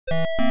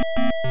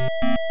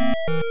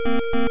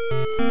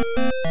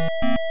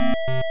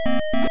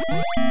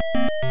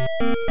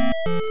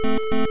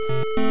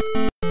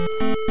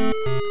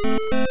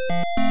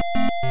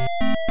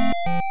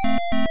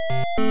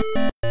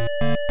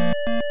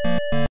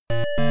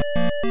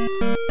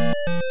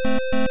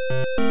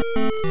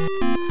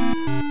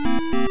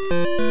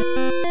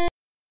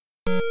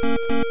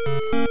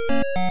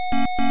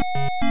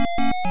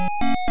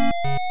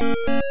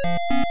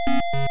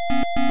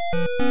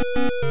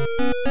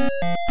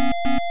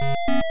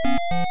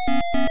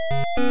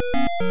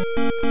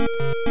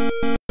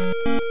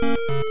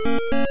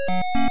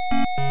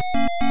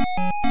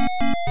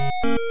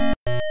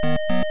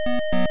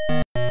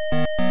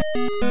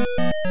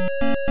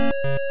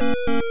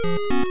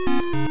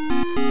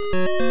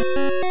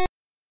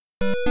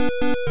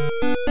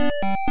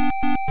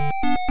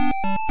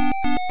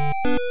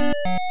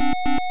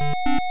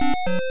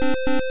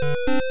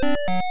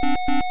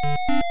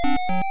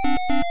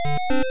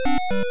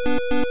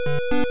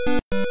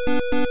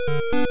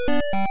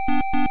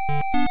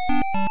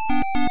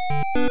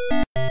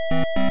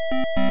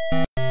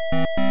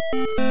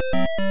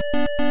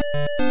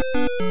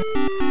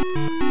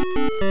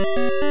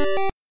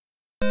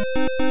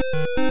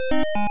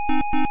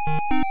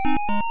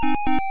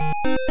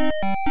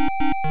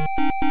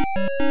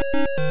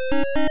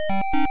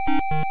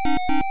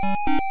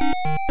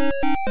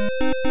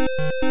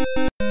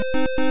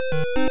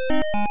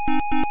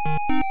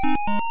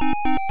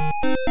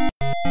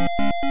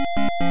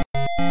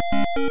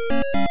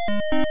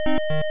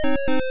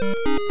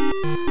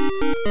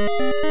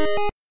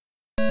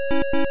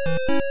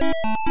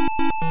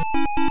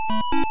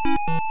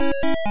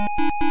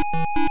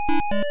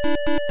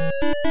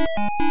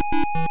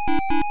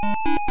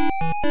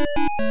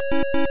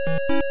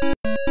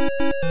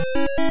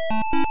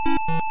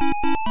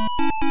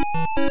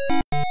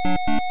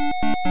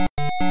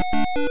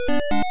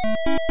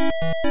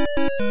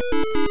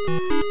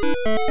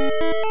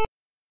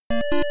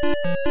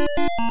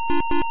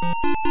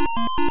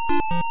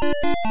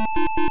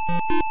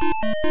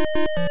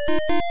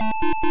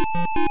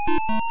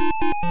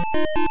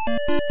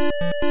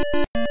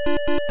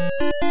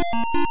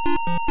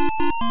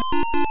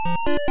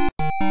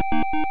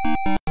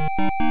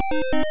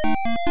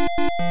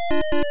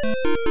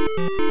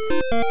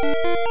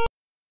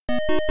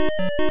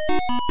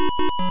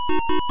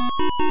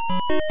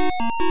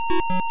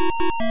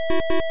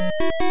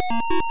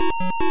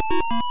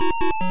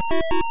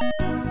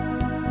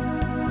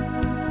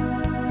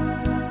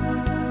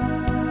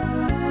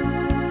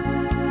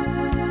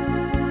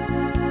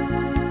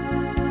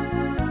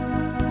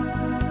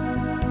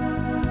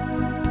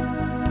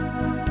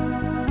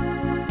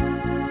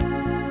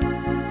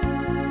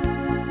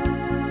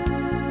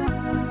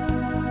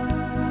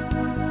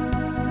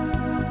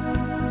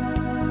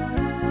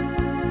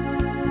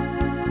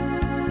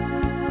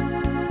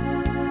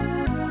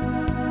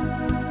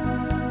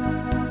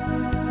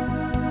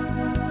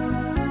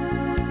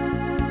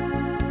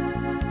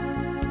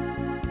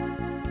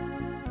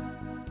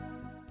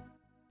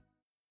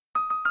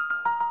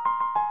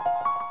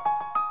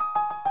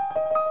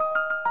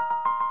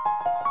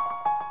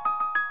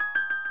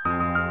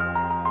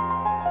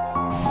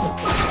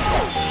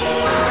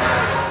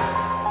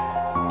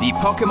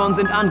Pokémon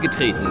sind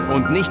angetreten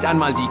und nicht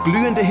einmal die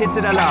glühende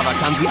Hitze der Lava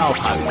kann sie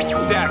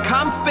aufhalten. Der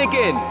Kampf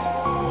beginnt!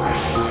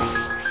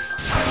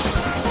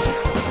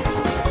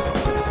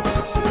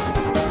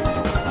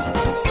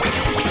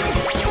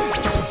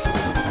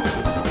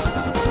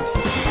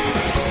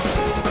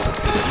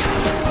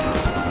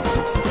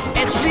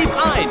 Es schlief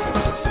ein!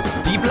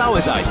 Die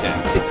blaue Seite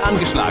ist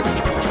angeschlagen.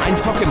 Ein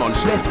Pokémon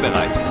schläft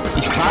bereits.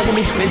 Ich frage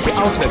mich, welche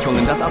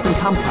Auswirkungen das auf den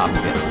Kampf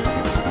haben wird.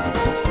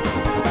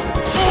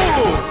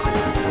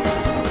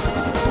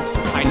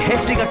 Ein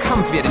heftiger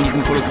Kampf wird in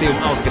diesem Kolosseum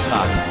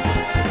ausgetragen.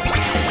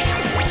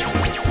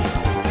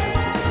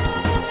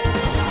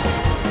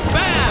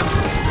 Bam!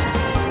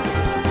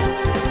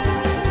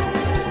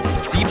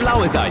 Die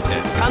blaue Seite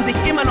kann sich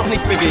immer noch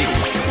nicht bewegen.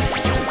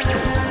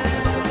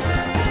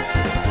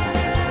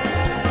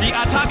 Die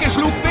Attacke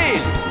schlug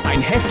fehl.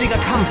 Ein heftiger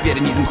Kampf wird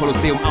in diesem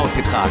Kolosseum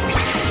ausgetragen.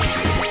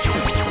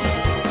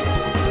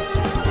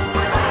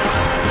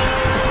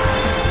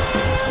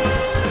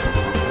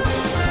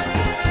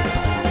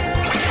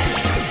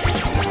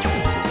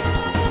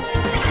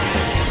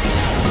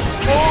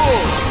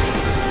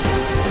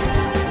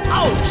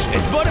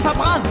 Es wurde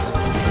verbrannt!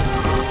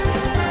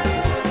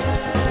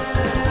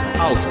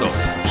 Austos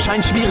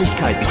scheint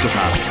Schwierigkeiten zu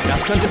haben.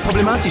 Das könnte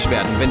problematisch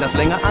werden, wenn das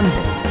länger anhält.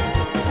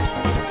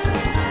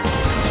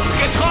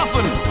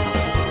 Getroffen!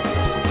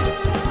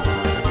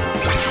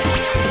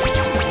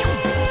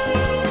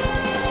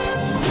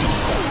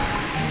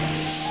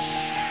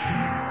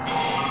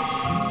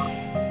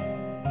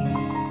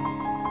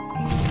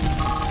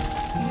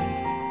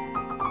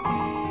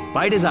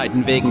 Beide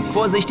Seiten wägen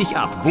vorsichtig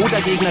ab, wo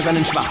der Gegner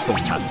seinen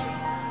Schwachpunkt hat.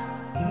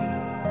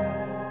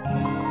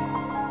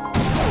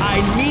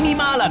 Ein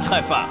minimaler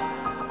Treffer.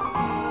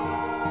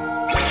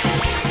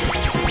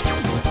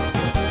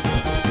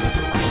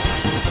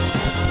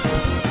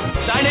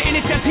 Seine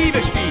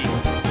Initiative stieg.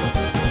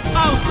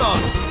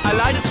 Auslos!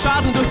 Erleidet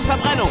Schaden durch die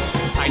Verbrennung.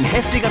 Ein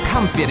heftiger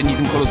Kampf wird in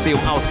diesem Kolosseum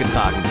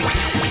ausgetragen.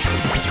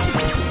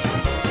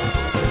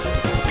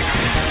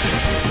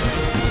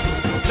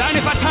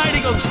 Seine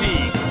Verteidigung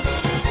stieg.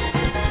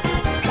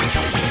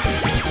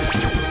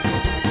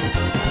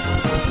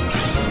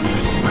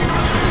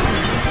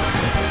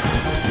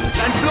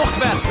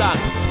 Fluchtwärts sank.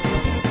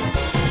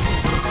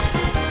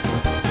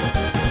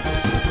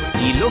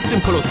 Die Luft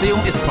im Kolosseum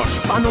ist vor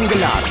Spannung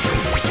geladen.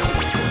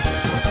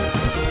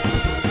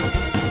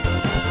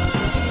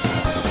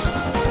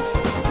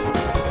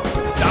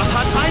 Das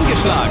hat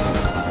eingeschlagen.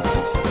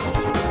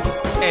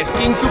 Es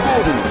ging zu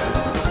Boden.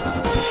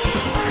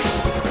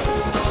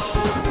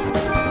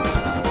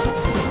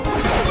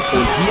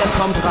 Und hier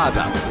kommt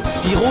Rasa.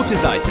 Die rote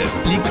Seite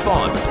liegt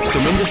vorn,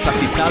 zumindest was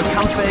die Zahl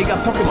kampffähiger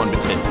Pokémon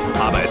betrifft.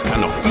 Aber es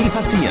kann noch viel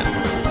passieren.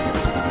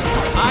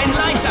 Ein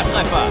leichter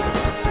Treffer.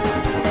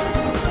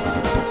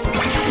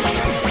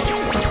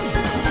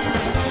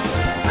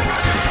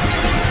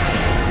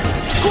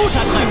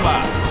 Guter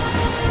Treffer.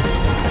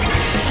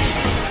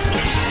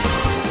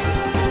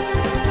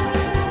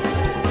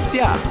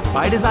 Tja,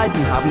 beide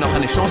Seiten haben noch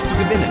eine Chance zu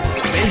gewinnen.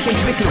 Welche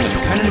Entwicklungen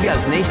können wir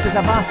als nächstes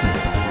erwarten?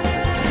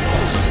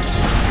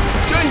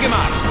 Schön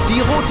gemacht! Die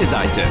rote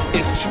Seite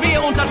ist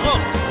schwer unter Druck.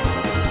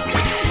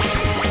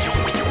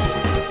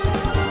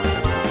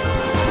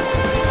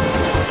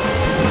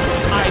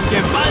 Ein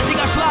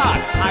gewaltiger Schlag!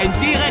 Ein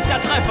direkter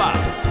Treffer!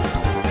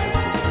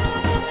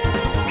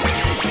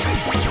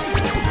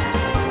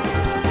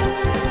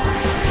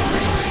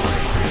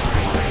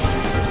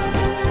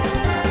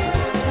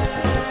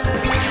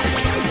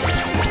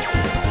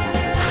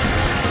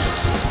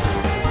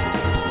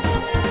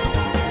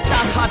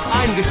 Das hat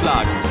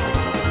eingeschlagen.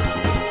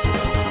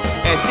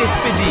 Es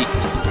ist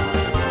besiegt.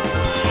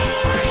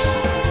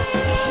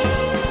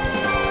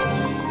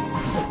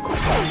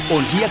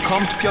 Und hier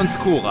kommt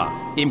Pionskora.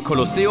 Im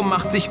Kolosseum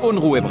macht sich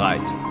Unruhe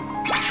breit.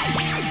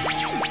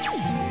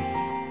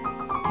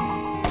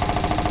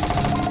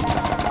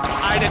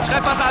 Eine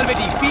Treffersalve,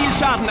 die viel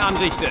Schaden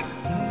anrichtet.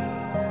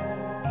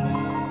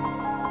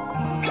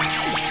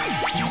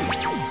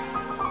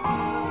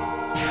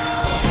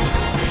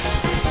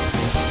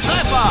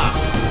 Treffer!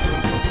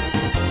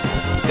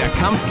 Der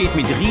Kampf geht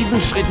mit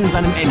Riesenschritten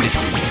seinem Ende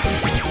zu.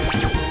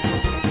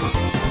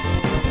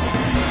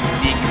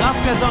 Die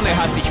Kraft der Sonne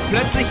hat sich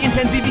plötzlich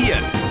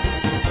intensiviert.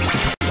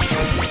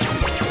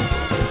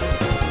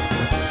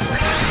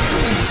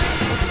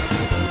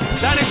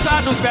 Seine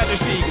Statuswerte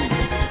stiegen.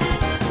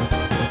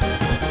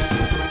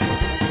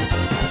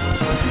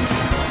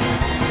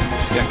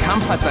 Der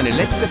Kampf hat seine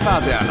letzte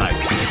Phase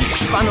erreicht.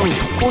 Die Spannung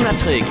ist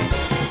unerträglich.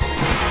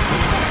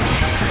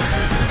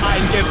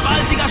 Ein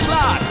gewaltiger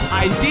Schlag!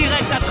 Ein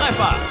direkter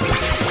Treffer!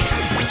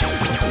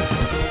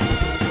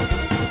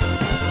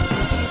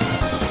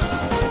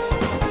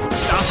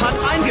 Das hat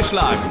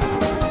eingeschlagen.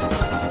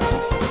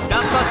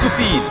 Das war zu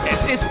viel.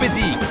 Es ist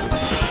besiegt.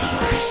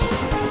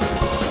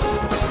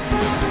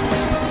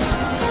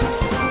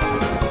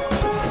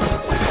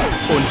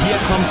 Und hier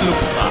kommt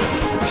Luxtra.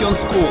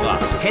 Pionskora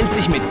hält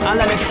sich mit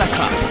allerletzter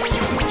Kraft.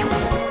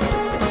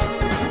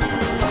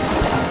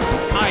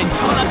 Ein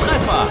toller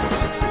Treffer.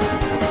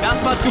 Das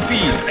Das war zu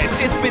viel. Es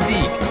ist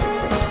besiegt.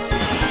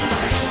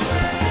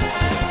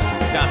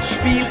 Das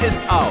Spiel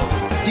ist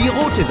aus. Die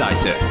rote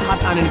Seite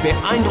hat einen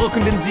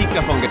beeindruckenden Sieg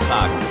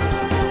davongetragen.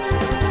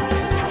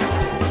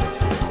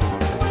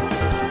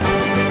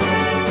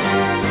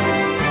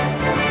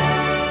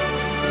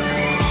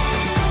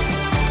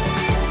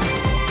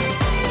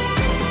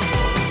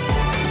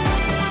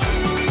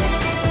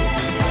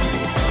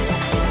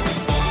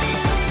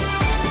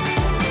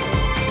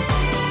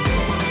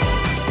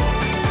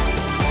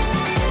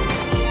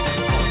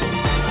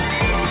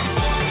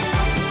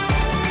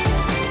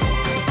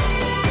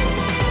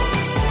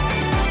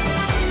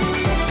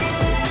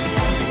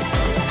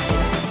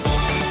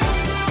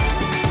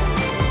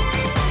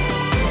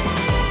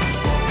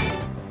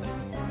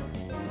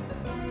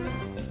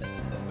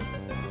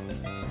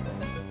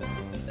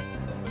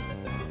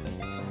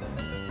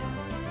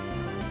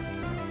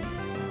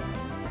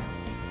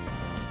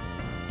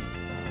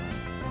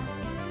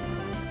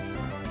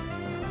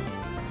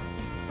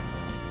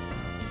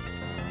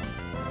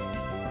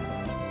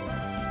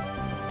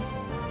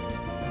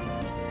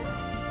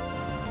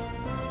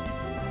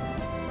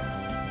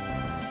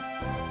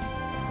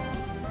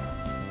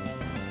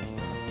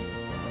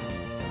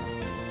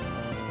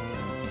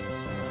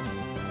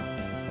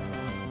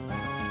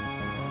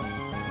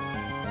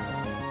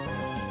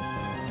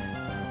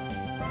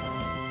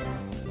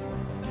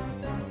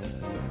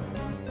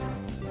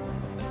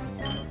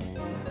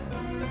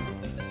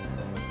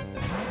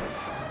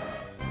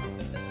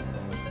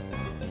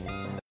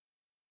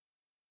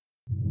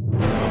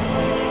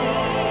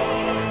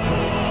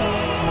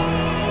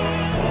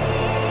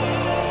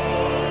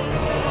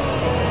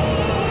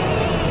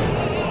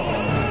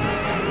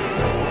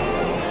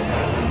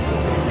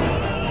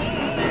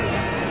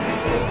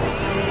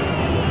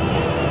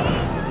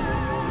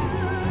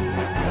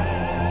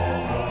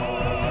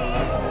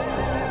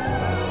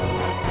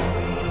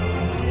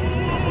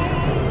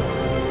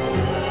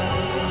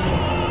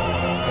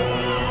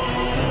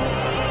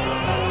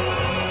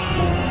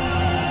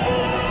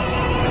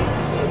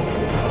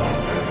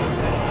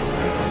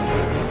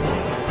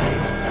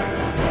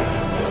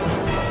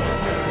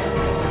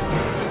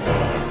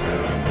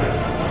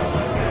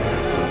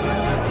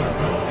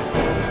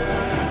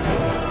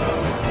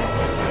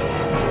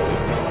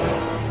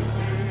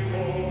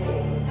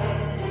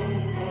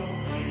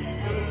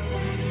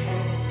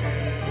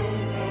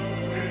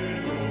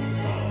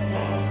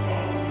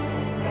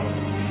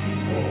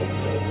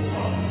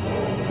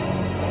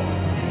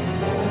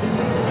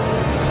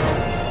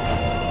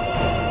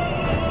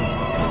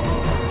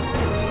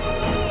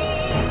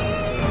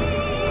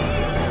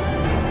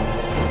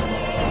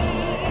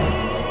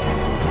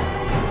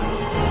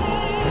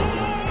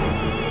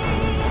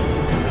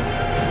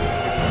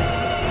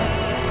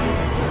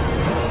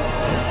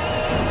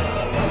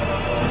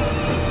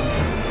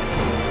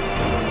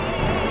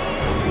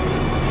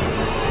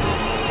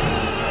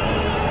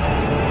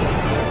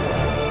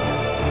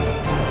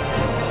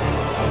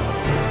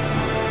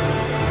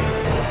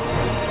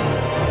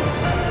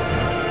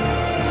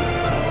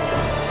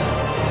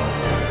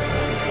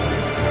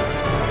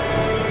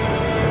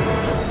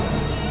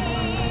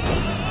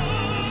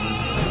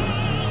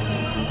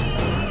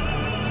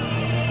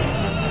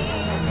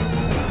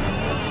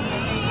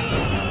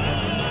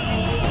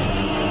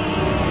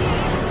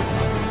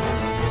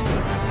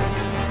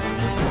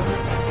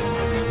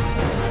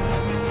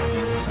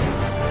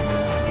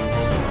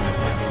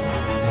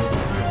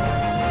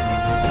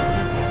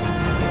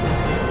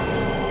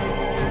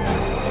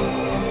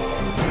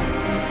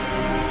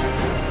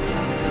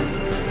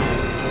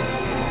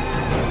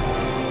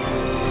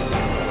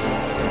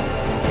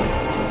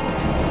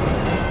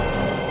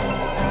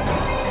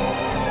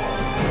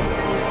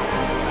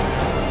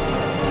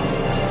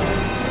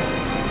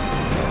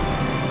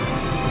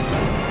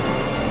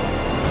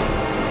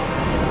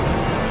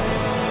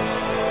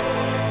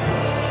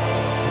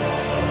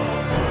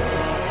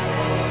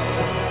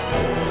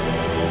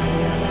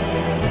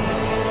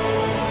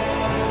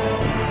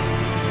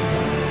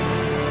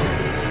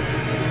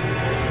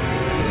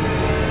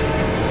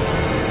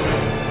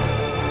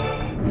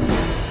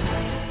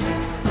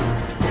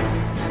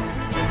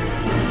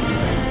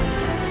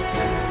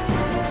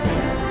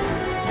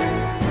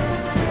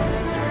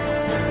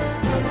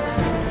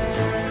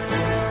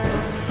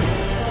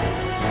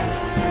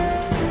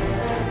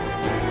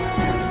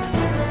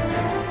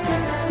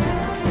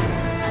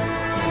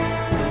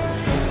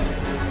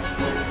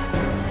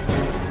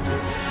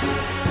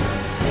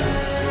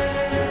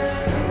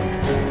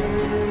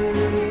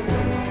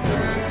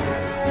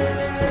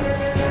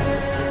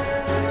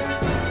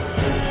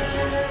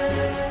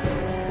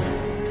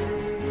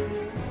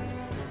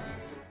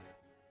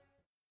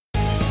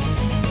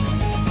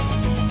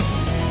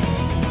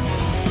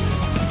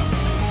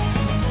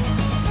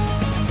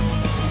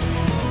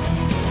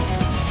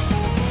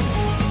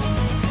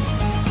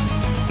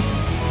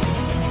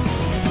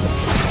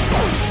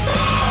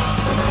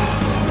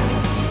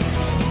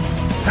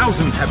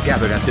 Thousands have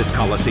gathered at this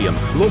Coliseum,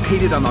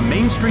 located on the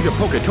main street of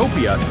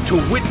Poketopia, to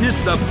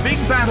witness the big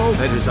battle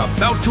that is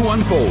about to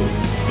unfold.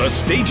 The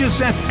stage is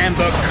set and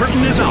the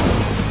curtain is up.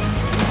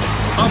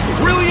 A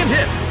brilliant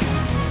hit!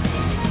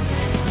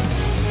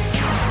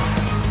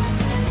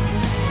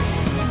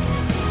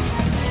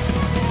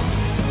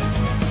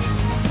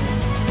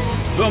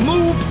 The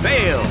move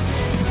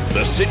fails.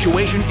 The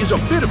situation is a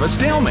bit of a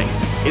stalemate.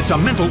 It's a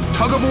mental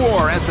tug of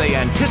war as they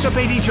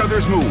anticipate each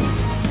other's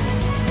move.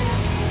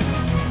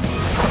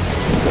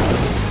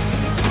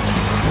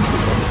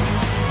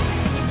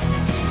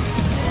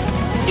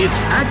 Its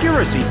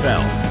accuracy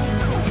fell.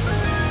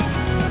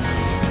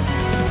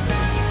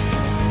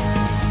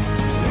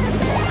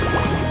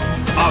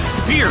 A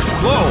fierce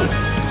blow!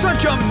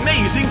 Such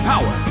amazing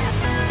power!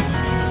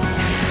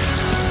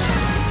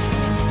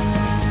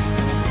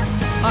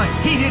 A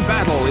heated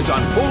battle is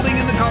unfolding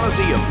in the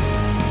Coliseum.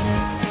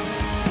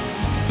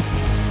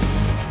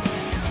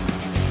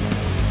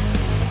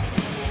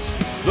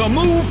 The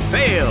move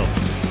fails.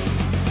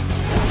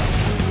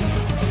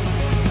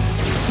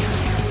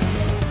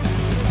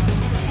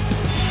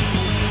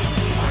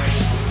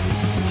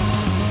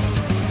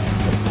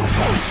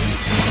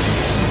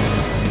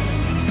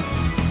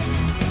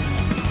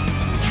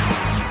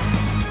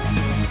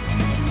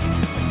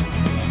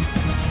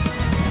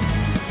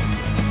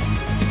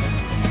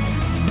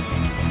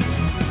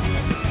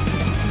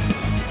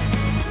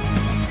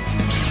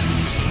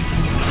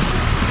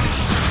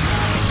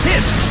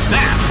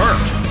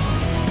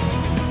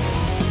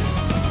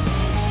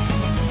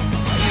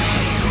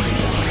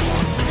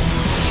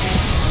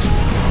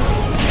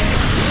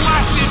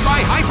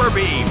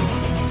 Beam.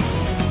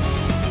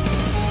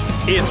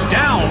 It's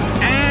down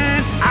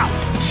and out.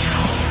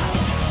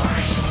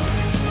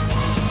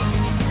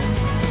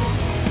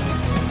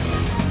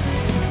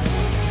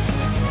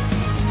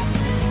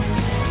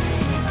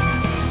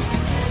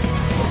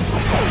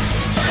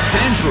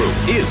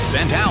 Sandshrew is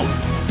sent out.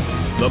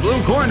 The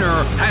blue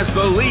corner has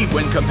the lead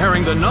when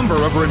comparing the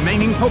number of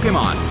remaining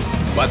Pokémon,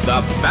 but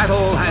the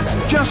battle has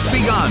just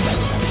begun.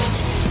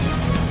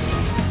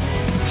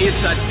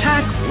 Its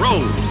attack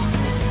rose.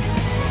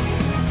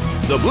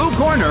 The blue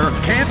corner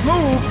can't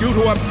move due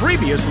to a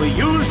previously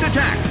used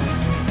attack.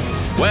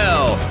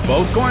 Well,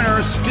 both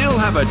corners still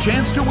have a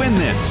chance to win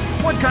this.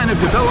 What kind of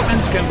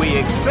developments can we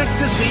expect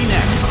to see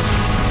next?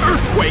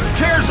 Earthquake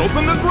tears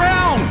open the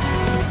ground!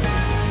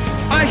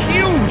 A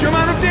huge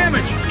amount of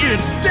damage!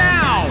 It's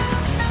down!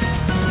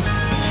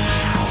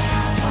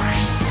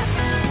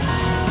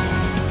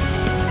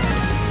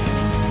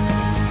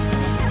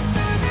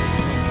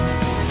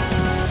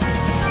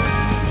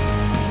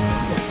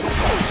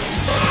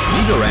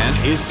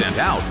 Nidoran is sent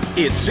out.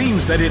 It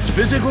seems that its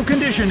physical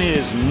condition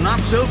is not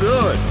so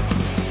good.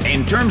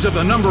 In terms of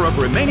the number of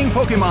remaining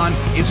Pokémon,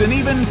 it's an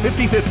even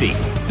 50-50.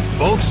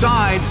 Both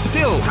sides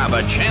still have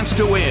a chance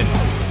to win.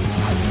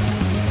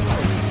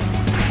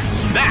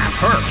 That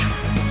hurt!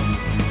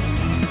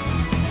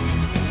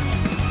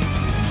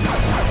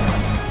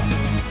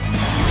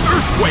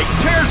 Earthquake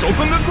tears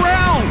open the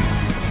ground!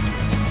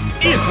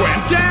 It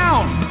went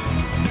down!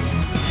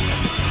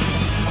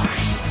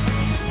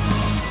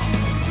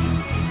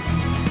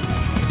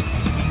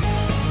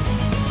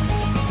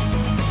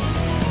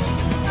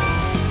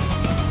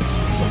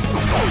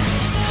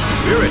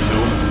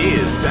 Spiritomb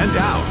is sent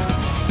out.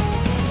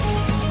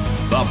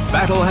 The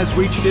battle has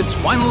reached its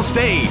final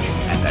stage,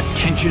 and the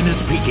tension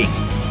is peaking.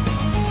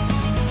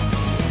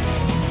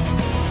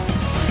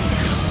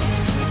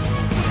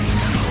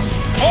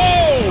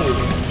 Oh!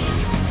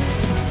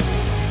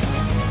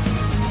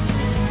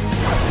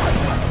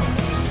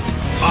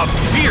 A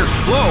fierce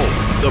blow.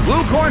 The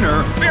blue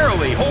corner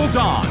barely holds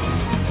on.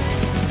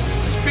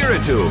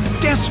 Spiritomb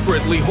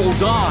desperately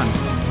holds on.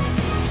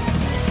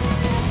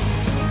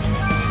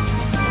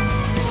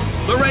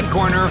 The red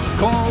corner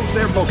calls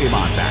their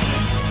Pokémon back.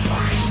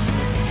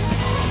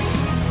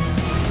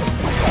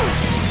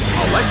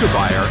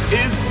 Electivire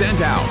is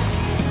sent out.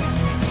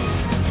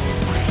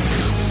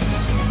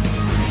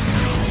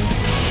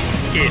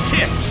 It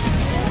hits.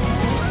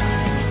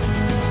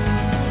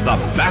 The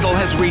battle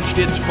has reached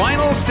its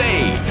final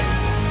stage.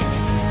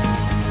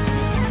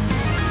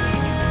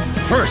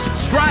 First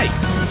strike.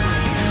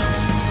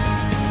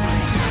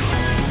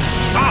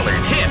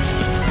 Solid hit.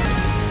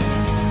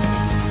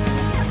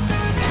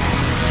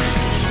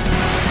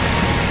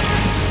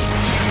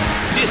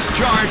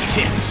 Discharge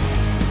hits.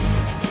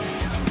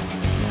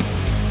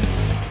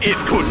 It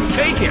couldn't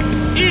take it.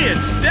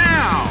 It's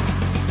down.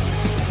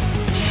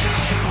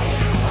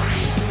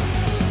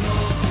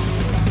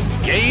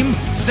 Game,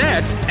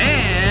 set,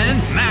 and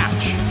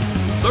match.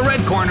 The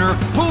red corner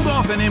pulled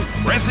off an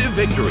impressive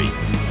victory.